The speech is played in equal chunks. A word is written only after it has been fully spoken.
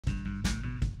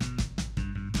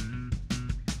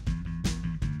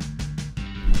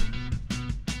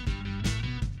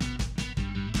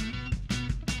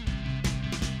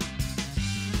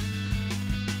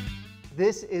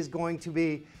this is going to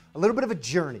be a little bit of a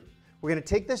journey. We're gonna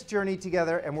take this journey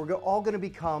together and we're all gonna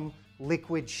become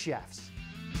liquid chefs.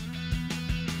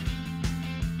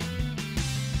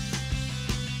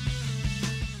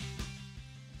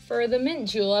 For the mint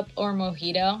julep or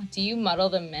mojito, do you muddle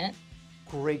the mint?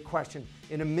 Great question.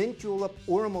 In a mint julep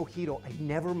or a mojito, I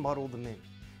never muddle the mint.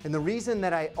 And the reason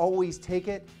that I always take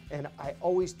it and I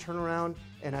always turn around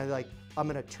and I'm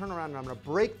gonna turn around and I'm gonna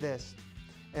break this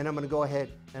and I'm gonna go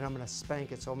ahead and I'm gonna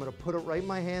spank it. So I'm gonna put it right in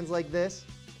my hands like this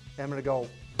and I'm gonna go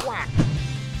whack.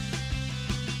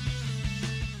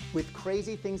 With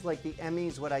crazy things like the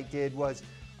Emmys, what I did was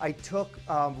I took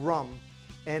rum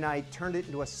and I turned it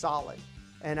into a solid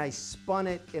and I spun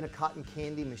it in a cotton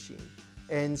candy machine.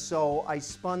 And so I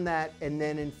spun that and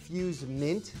then infused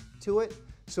mint to it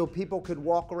so people could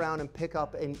walk around and pick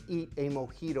up and eat a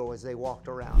mojito as they walked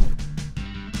around.